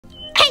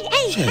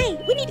Hey,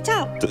 we need to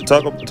talk.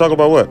 Talk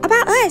about what?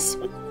 About us.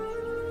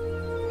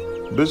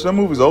 Bitch, that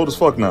movie's old as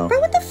fuck now. Bro,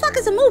 what the fuck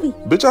is a movie?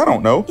 Bitch, I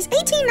don't know. It's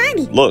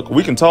 1890. Look,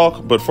 we can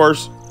talk, but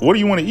first, what do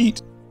you want to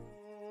eat?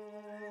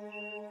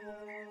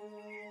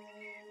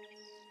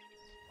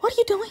 What are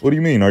you doing? What do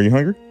you mean? Are you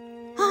hungry?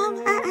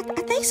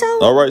 I think so.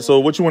 All right, so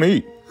what you want to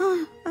eat?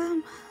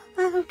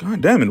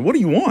 God damn it, what do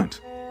you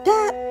want?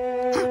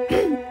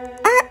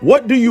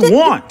 What do you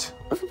want?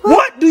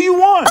 What do you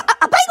want?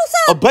 A bagel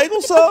sub. A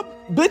bagel sub?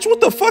 Bitch, what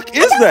the fuck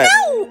is I that?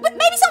 don't know.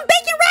 Maybe some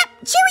bacon wrap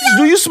Cheerios.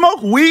 Do you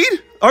smoke weed?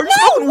 Are you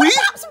smoking weed?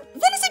 Some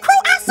venison crow.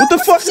 What the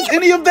fuck is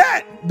any of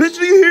that? Bitch,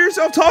 do you hear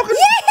yourself talking?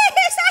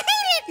 Yes, I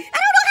hate it. I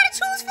don't know how to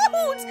choose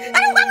foods.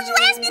 Why would you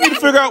ask me You need that?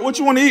 to figure out what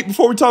you want to eat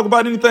before we talk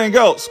about anything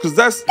else, because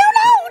that's... No,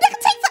 that can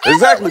take forever.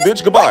 Exactly,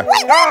 bitch. Goodbye.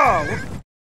 Wait.